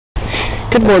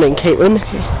Good morning, Caitlin.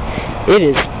 It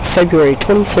is February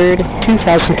 23rd,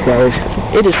 2012.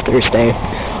 It is Thursday.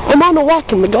 I'm on a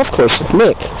walk in the golf course with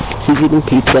Nick. He's eating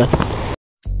pizza.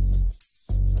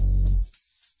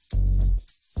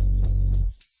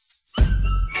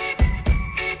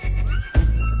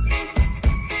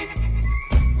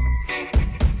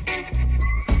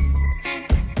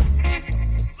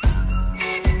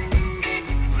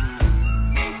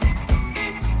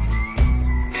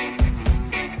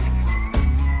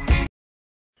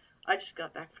 I just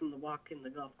got back from the walk in the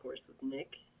golf course with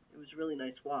Nick. It was a really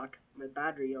nice walk. My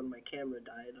battery on my camera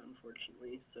died,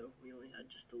 unfortunately, so we only had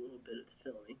just a little bit of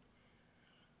filming.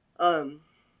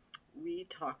 We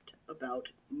talked about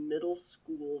middle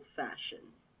school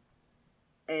fashion,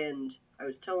 and I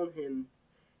was telling him,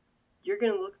 you're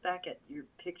going to look back at your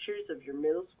pictures of your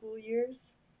middle school years,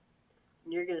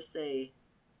 and you're going to say,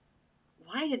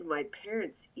 why did my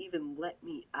parents even let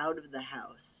me out of the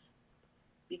house?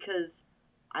 Because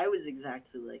I was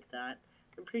exactly like that.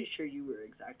 I'm pretty sure you were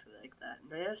exactly like that.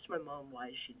 And I asked my mom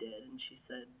why she did, and she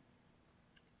said,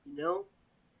 you know,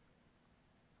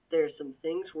 there are some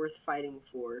things worth fighting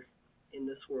for in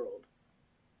this world,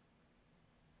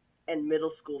 and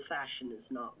middle school fashion is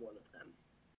not one of them.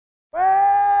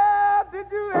 Well,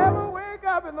 did you ever wake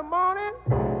up in the morning,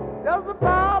 just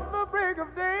about the break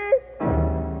of day,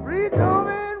 reach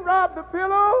over and rub the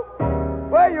pillow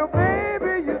where your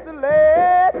baby used to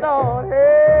lay down,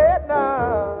 head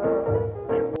down?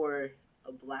 I wore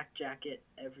a black jacket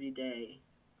every day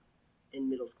in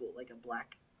middle school, like a black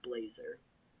blazer,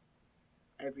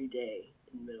 every day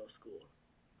in middle school.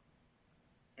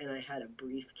 And I had a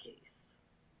briefcase.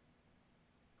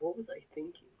 What was I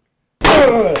thinking?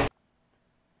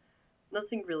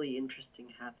 Nothing really interesting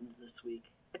happens this week,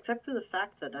 except for the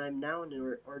fact that I'm now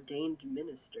an ordained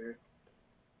minister.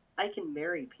 I can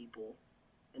marry people,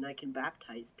 and I can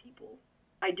baptize people.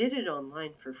 I did it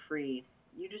online for free.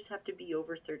 You just have to be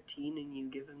over 13 and you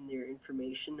give them their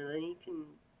information, and then you can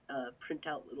print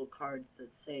out little cards that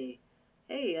say,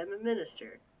 hey, I'm a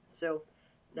minister. So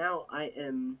now I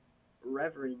am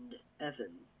Reverend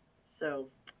Evan. So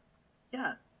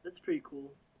yeah, that's pretty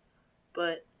cool.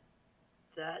 But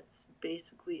that's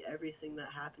basically everything that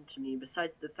happened to me,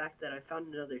 besides the fact that I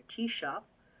found another tea shop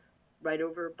right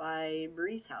over by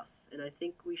Marie's house, and I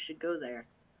think we should go there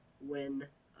when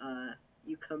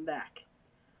you come back.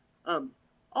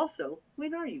 Also,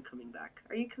 when are you coming back?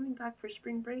 Are you coming back for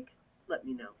spring break? Let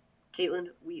me know. Caitlin,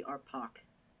 we are POC.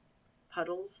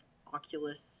 Puddles,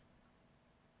 Oculus,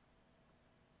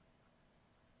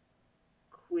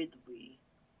 Quidly.